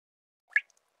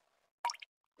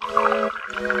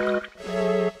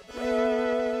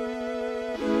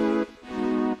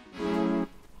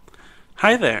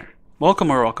Hi there, welcome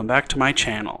or welcome back to my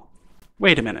channel.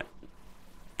 Wait a minute,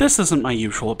 this isn't my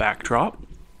usual backdrop.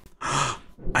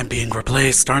 I'm being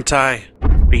replaced, aren't I?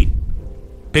 Wait,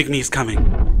 Big Me's coming.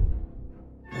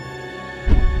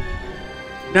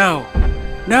 No,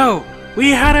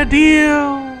 we had a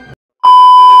deal!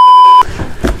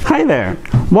 Hi there,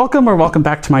 welcome or welcome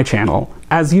back to my channel.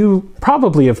 As you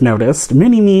probably have noticed,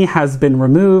 Mini-Me has been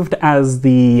removed as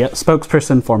the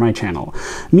spokesperson for my channel.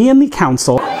 Me and the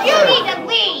council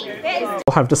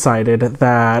have decided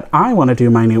that I want to do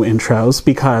my new intros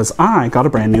because I got a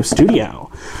brand new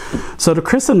studio. So to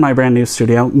christen my brand new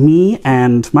studio, me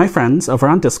and my friends over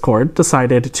on Discord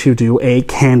decided to do a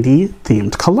candy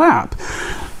themed collab.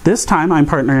 This time I'm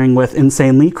partnering with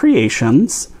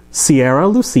InsaneLeeCreations,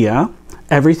 Lucía,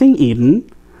 Everything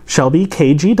Eden,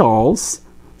 Shelby.K.G dolls,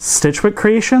 Stitchwyck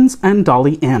Creations, and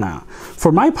DollyAnna.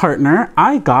 For my partner,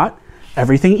 I got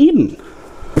Everything Eden.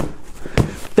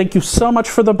 Thank you so much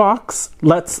for the box.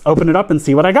 Let's open it up and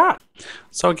see what I got.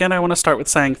 So again, I want to start with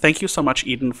saying thank you so much,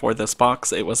 Eden, for this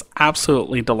box. It was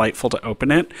absolutely delightful to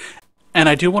open it. And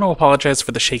I do want to apologize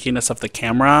for the shakiness of the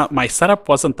camera. My setup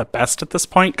wasn't the best at this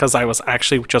point because I was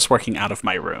actually just working out of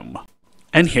my room.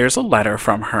 And here's a letter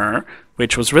from her,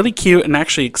 which was really cute and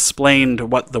actually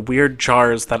explained what the weird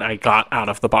jars that I got out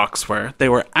of the box were. They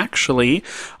were actually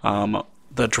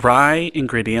the dry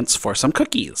ingredients for some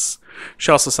cookies.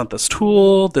 She also sent this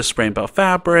tulle, this rainbow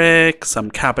fabric,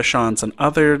 some cabochons and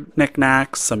other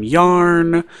knickknacks, some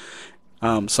yarn,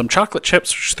 some chocolate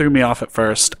chips, which threw me off at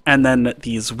first, and then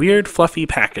these weird fluffy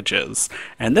packages.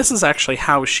 And this is actually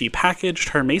how she packaged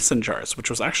her mason jars, which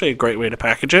was actually a great way to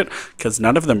package it because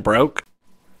none of them broke.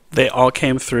 They all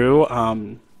came through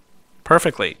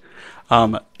perfectly.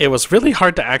 It was really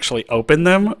hard to actually open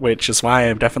them, which is why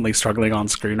I'm definitely struggling on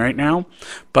screen right now.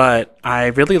 But I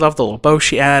really love the little bow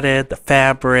she added, the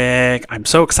fabric. I'm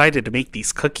so excited to make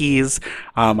these cookies.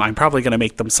 I'm probably going to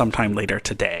make them sometime later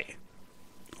today,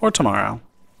 or tomorrow,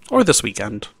 or this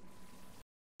weekend.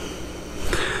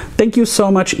 Thank you so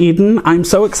much, Eden. I'm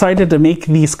so excited to make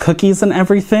these cookies and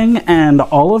everything, and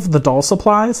all of the doll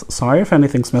supplies. Sorry if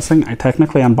anything's missing. I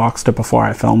technically unboxed it before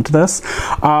I filmed this.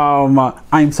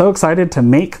 I'm so excited to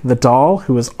make the doll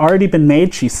who has already been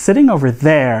made. She's sitting over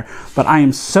there, but I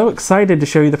am so excited to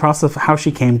show you the process of how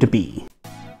she came to be.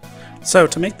 So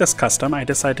to make this custom, I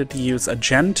decided to use a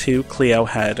Gen 2 Cleo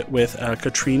head with a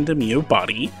Catrine DeMew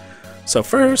body. So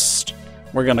first,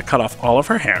 we're going to cut off all of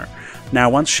her hair. Now,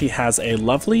 once she has a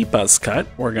lovely buzz cut,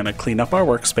 we're going to clean up our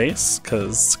workspace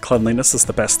because cleanliness is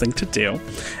the best thing to do.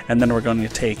 And then we're going to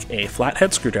take a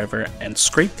flathead screwdriver and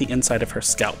scrape the inside of her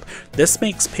scalp. This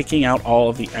makes picking out all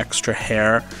of the extra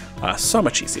hair so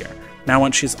much easier. Now,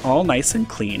 once she's all nice and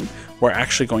clean, we're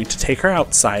actually going to take her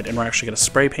outside and we're actually going to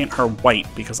spray paint her white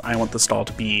because I want this doll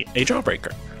to be a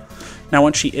Jawbreaker. Now,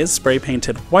 once she is spray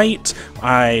painted white,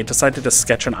 I decided to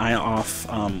sketch an eye off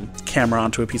camera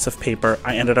onto a piece of paper.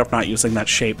 I ended up not using that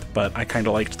shape, but I kind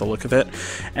of liked the look of it.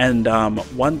 And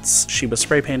once she was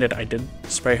spray painted, I did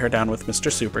spray her down with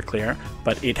Mr. Super Clear,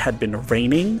 but it had been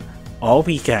raining all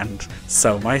weekend,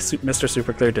 so my Mr.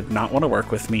 Super Clear did not want to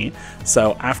work with me.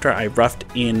 So after I roughed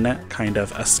in kind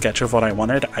of a sketch of what I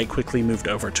wanted, I quickly moved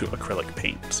over to acrylic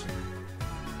paint.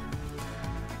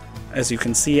 As you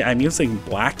can see, I'm using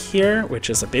black here, which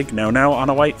is a big no-no on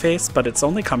a white face, but it's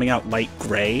only coming out light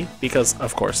gray because,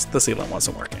 of course, the sealant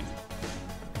wasn't working.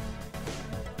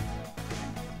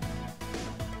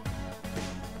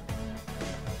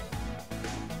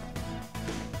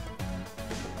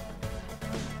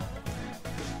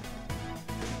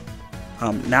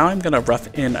 Now I'm going to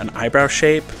rough in an eyebrow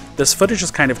shape. This footage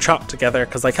is kind of chopped together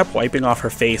because I kept wiping off her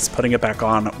face, putting it back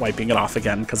on, wiping it off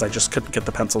again because I just couldn't get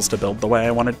the pencils to build the way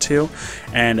I wanted to.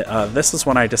 And this is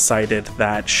when I decided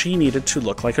that she needed to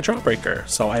look like a Jawbreaker.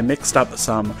 So I mixed up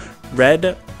some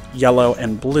red, yellow,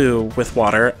 and blue with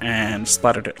water and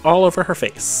splattered it all over her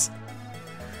face.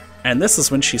 And this is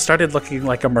when she started looking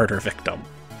like a murder victim.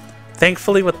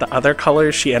 Thankfully, with the other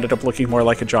colors, she ended up looking more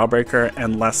like a Jawbreaker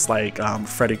and less like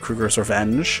Freddy Krueger's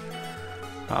Revenge.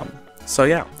 So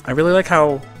yeah, I really like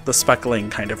how the speckling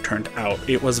kind of turned out.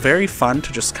 It was very fun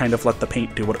to just kind of let the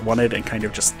paint do what it wanted and kind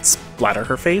of just splatter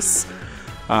her face.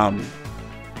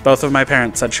 Both of my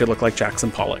parents said she looked like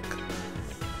Jackson Pollock.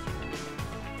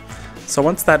 So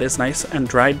once that is nice and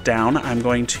dried down, I'm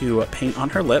going to paint on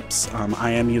her lips.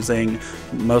 I am using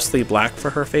mostly black for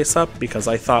her face up because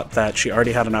I thought that she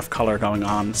already had enough color going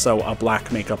on, so a black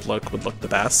makeup look would look the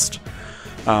best.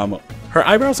 Her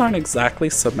eyebrows aren't exactly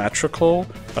symmetrical,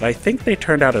 but I think they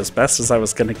turned out as best as I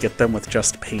was going to get them with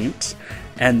just paint.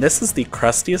 And this is the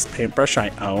crustiest paintbrush I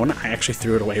own. I actually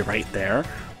threw it away right there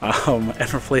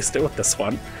and replaced it with this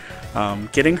one.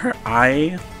 Getting her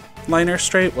eyeliner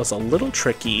straight was a little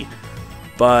tricky,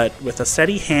 but with a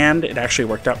steady hand, it actually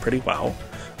worked out pretty well.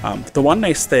 The one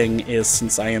nice thing is,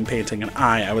 since I am painting an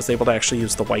eye, I was able to actually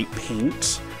use the white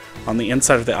paint on the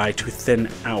inside of the eye to thin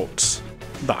out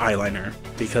the eyeliner,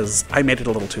 because I made it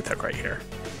a little too thick right here.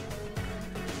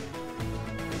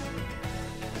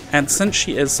 And since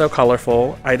she is so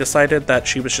colorful, I decided that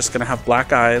she was just going to have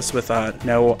black eyes with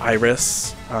no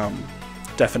iris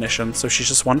definition, so she's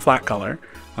just one flat color.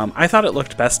 I thought it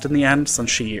looked best in the end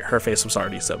since her face was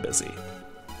already so busy.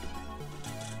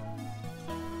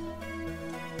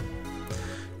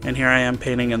 And here I am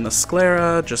painting in the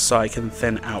sclera just so I can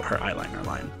thin out her eyeliner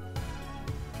line.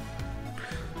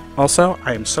 Also,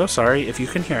 I am so sorry if you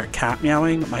can hear a cat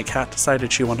meowing. My cat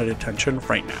decided she wanted attention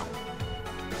right now.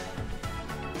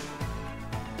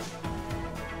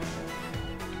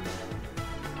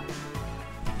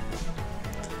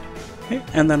 Okay,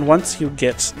 and then once you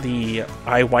get the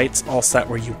eye whites all set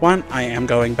where you want, I am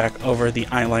going back over the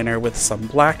eyeliner with some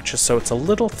black just so it's a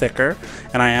little thicker,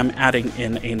 and I am adding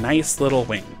in a nice little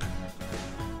wing.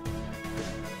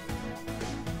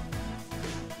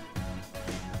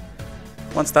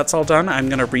 Once that's all done, I'm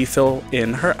going to refill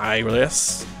in her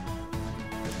iris.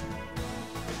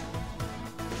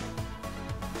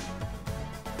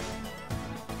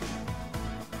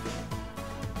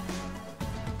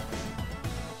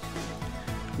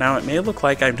 Now, it may look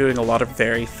like I'm doing a lot of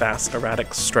very fast,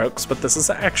 erratic strokes, but this is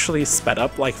actually sped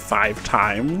up like 5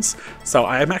 times, so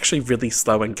I'm actually really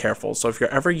slow and careful. So if you're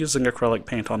ever using acrylic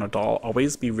paint on a doll,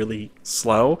 always be really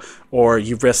slow, or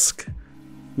you risk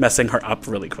messing her up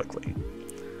really quickly.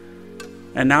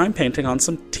 And now I'm painting on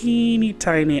some teeny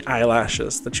tiny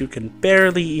eyelashes that you can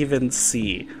barely even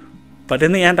see, but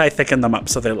in the end I thicken them up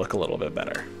so they look a little bit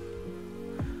better.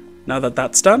 Now that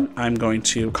that's done, I'm going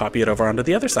to copy it over onto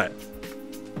the other side.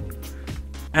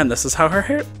 And this is how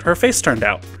her face turned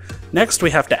out. Next,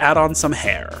 we have to add on some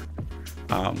hair.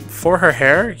 For her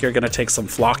hair, you're going to take some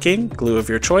flocking, glue of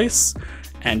your choice,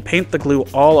 and paint the glue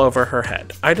all over her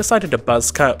head. I decided a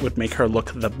buzz cut would make her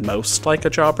look the most like a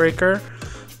Jawbreaker.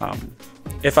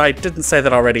 If I didn't say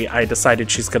that already, I decided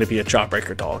she's going to be a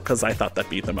Jawbreaker doll because I thought that'd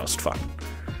be the most fun.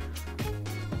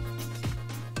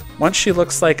 Once she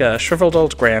looks like a shriveled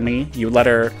old granny, you let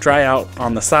her dry out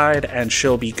on the side and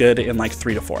she'll be good in like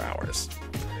 3 to 4 hours.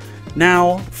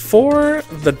 Now, for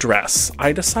the dress,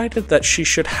 I decided that she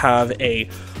should have a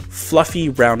fluffy,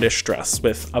 roundish dress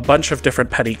with a bunch of different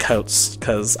petticoats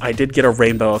because I did get a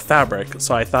rainbow of fabric,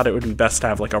 so I thought it would be best to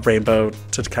have like a rainbow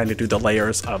to kind of do the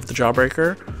layers of the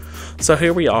Jawbreaker. So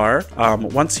here we are.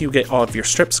 Once you get all of your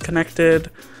strips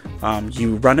connected,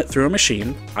 you run it through a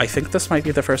machine. I think this might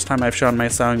be the first time I've shown my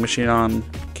sewing machine on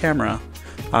camera,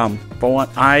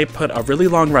 but I put a really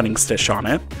long running stitch on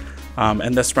it,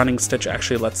 and this running stitch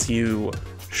actually lets you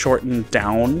shorten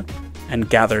down and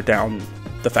gather down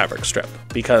the fabric strip,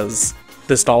 because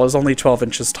this doll is only 12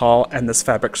 inches tall and this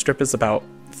fabric strip is about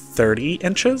 30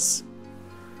 inches?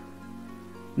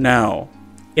 No.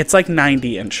 It's like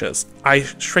 90 inches. I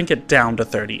shrink it down to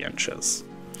 30 inches.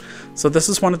 So this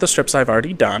is one of the strips I've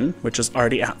already done, which is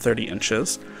already at 30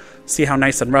 inches. See how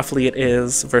nice and ruffly it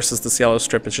is versus this yellow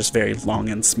strip is just very long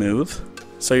and smooth.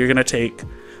 So you're going to take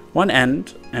one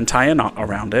end and tie a knot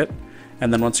around it,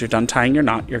 and then once you're done tying your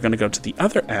knot, you're going to go to the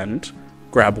other end,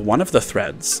 grab one of the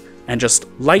threads, and just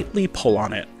lightly pull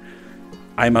on it.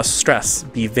 I must stress,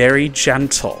 be very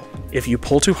gentle. If you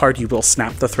pull too hard, you will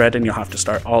snap the thread and you'll have to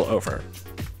start all over.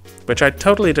 Which I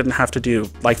totally didn't have to do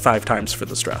like 5 times for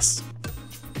this dress.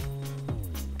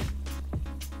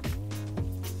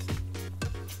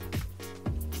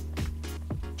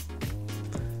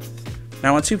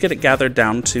 Now once you get it gathered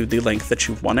down to the length that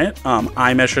you want it,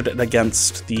 I measured it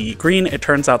against the green. It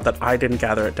turns out that I didn't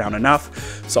gather it down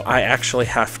enough, so I actually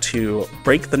have to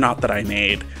break the knot that I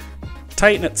made,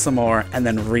 tighten it some more, and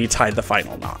then retie the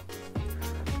final knot.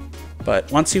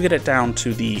 But once you get it down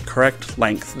to the correct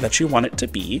length that you want it to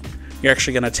be, you're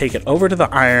actually going to take it over to the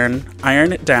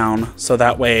iron it down, so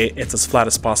that way it's as flat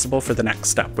as possible for the next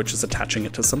step, which is attaching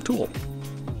it to some tulle.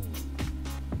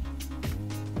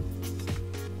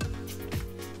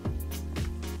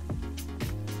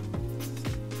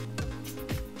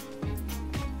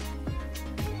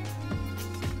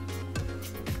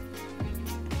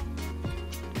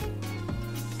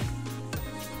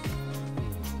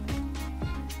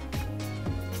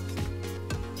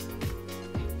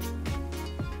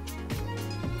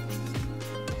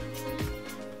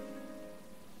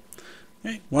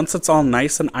 Okay. Once it's all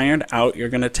nice and ironed out, you're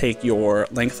going to take your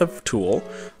length of tulle.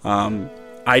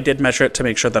 I did measure it to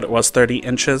make sure that it was 30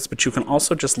 inches, but you can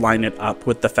also just line it up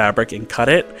with the fabric and cut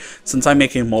it. Since I'm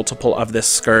making multiple of this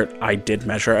skirt, I did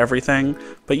measure everything,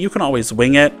 but you can always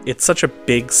wing it. It's such a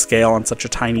big scale on such a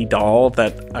tiny doll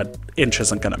that an inch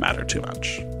isn't going to matter too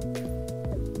much.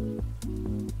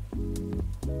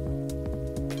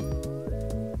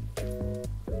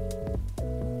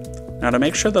 Now, to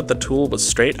make sure that the tulle was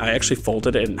straight, I actually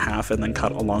folded it in half and then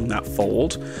cut along that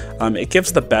fold. It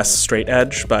gives the best straight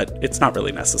edge, but it's not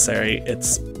really necessary.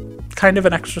 It's kind of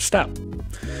an extra step.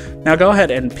 Now go ahead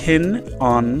and pin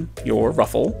on your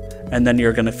ruffle, and then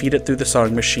you're gonna feed it through the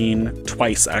sewing machine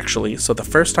twice actually. So the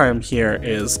first time here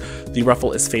is the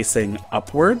ruffle is facing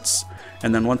upwards,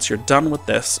 and then once you're done with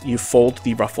this, you fold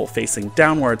the ruffle facing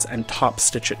downwards and top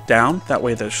stitch it down. That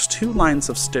way there's 2 lines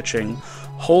of stitching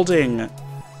holding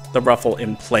the ruffle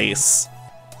in place,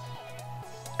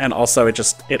 and also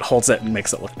it holds it and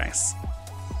makes it look nice.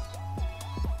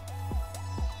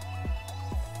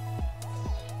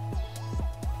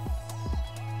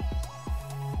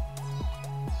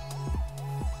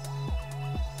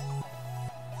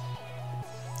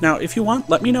 Now, if you want,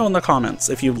 let me know in the comments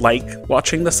if you like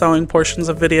watching the sewing portions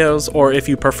of videos, or if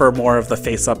you prefer more of the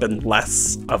face up and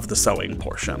less of the sewing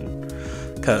portion,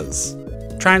 because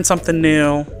trying something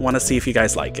new, want to see if you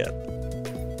guys like it.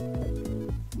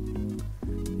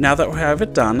 Now that we have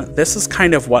it done, this is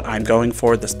kind of what I'm going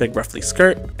for, this big ruffly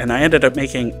skirt, and I ended up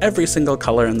making every single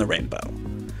color in the rainbow.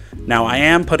 Now I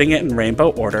am putting it in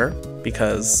rainbow order,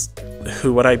 because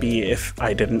who would I be if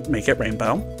I didn't make it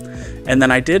rainbow? And then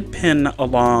I did pin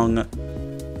along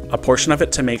a portion of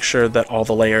it to make sure that all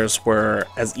the layers were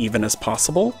as even as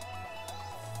possible.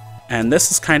 And this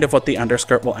is kind of what the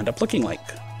underskirt will end up looking like.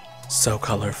 So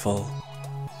colorful.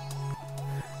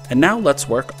 And now let's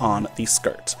work on the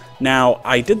skirt. Now,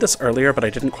 I did this earlier, but I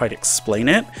didn't quite explain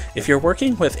it. If you're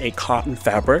working with a cotton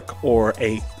fabric or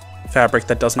a fabric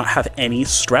that does not have any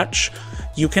stretch,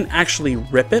 you can actually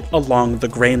rip it along the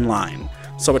grain line.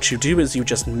 So what you do is you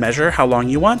just measure how long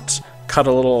you want, cut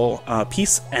a little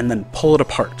piece, and then pull it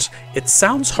apart. It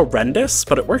sounds horrendous,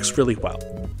 but it works really well.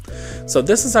 So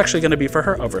this is actually going to be for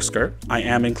her overskirt. I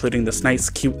am including this nice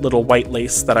cute little white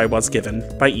lace that I was given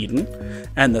by Eden,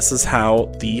 and this is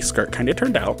how the skirt kind of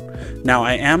turned out. Now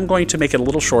I am going to make it a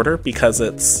little shorter because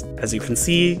it's, as you can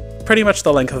see, pretty much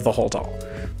the length of the whole doll.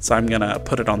 So I'm going to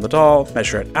put it on the doll,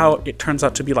 measure it out. It turns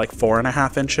out to be like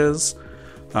 4.5 inches,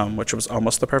 which was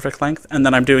almost the perfect length. And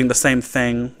then I'm doing the same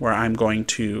thing where I'm going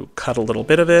to cut a little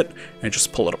bit of it and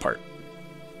just pull it apart.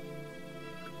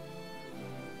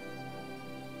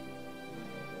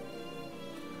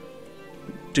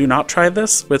 Do not try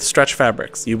this with stretch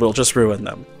fabrics. You will just ruin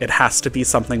them. It has to be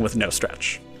something with no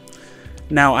stretch.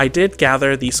 Now I did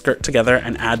gather the skirt together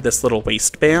and add this little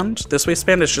waistband. This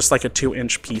waistband is just like a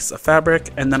 2-inch piece of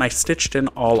fabric, and then I stitched in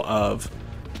all of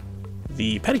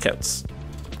the petticoats.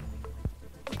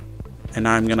 And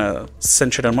now I'm gonna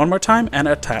cinch it in one more time and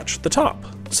attach the top.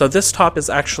 So this top is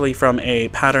actually from a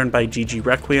pattern by Gigi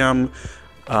Requiem.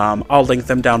 I'll link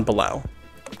them down below.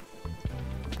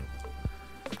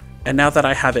 And now that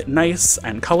I have it nice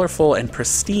and colorful and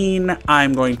pristine,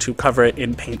 I'm going to cover it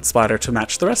in paint splatter to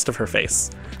match the rest of her face.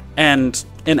 And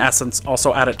in essence,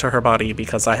 also add it to her body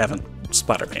because I haven't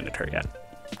splatter painted her yet.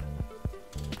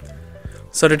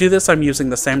 So to do this, I'm using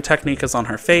the same technique as on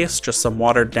her face, just some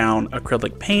watered down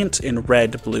acrylic paint in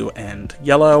red, blue, and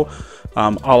yellow.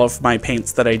 All of my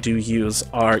paints that I do use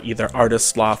are either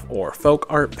artist loft or folk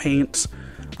art paint.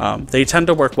 They tend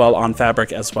to work well on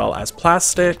fabric as well as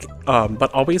plastic,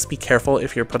 but always be careful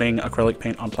if you're putting acrylic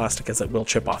paint on plastic as it will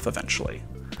chip off eventually.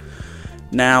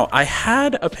 Now, I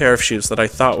had a pair of shoes that I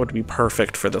thought would be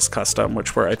perfect for this custom,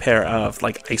 which were a pair of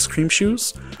like ice cream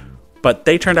shoes, but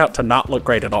they turned out to not look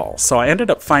great at all. So I ended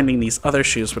up finding these other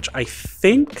shoes, which I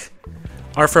think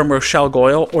are from Rochelle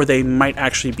Goyle, or they might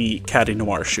actually be Caddy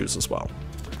Noir shoes as well.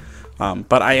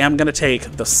 But I am going to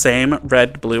take the same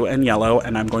red, blue, and yellow,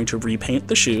 and I'm going to repaint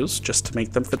the shoes just to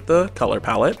make them fit the color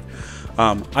palette.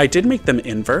 I did make them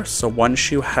inverse, so one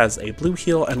shoe has a blue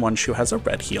heel and one shoe has a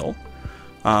red heel.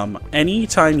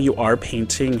 Anytime you are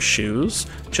painting shoes,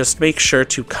 just make sure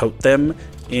to coat them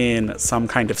in some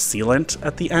kind of sealant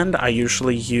at the end. I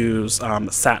usually use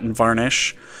satin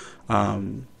varnish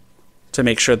to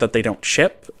make sure that they don't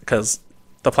chip, because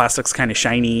the plastic's kind of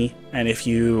shiny, and if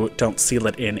you don't seal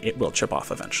it in, it will chip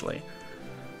off eventually.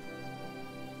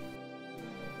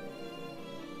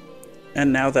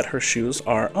 And now that her shoes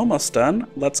are almost done,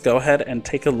 let's go ahead and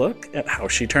take a look at how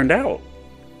she turned out.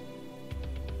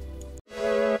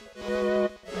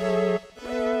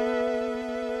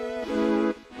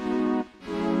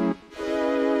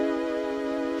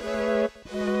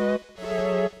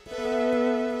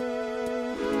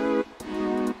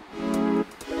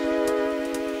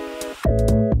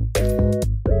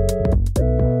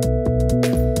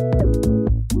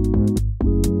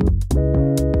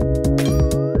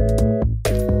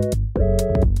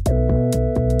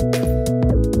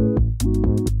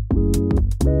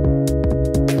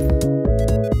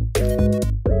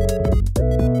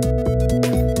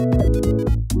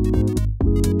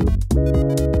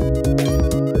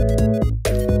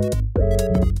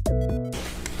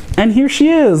 And here she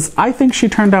is. I think she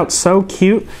turned out so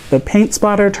cute. The paint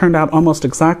splatter turned out almost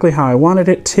exactly how I wanted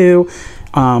it to.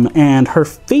 And her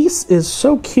face is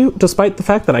so cute, despite the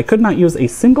fact that I could not use a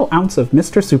single ounce of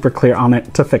Mr. Super Clear on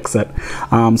it to fix it.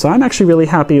 So I'm actually really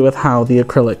happy with how the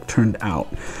acrylic turned out.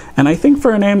 And I think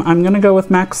for a name, I'm gonna go with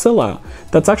Maxilla.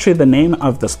 That's actually the name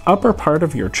of this upper part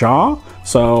of your jaw,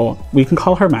 so we can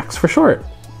call her Max for short.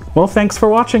 Well, thanks for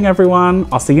watching, everyone.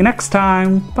 I'll see you next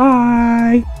time.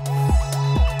 Bye!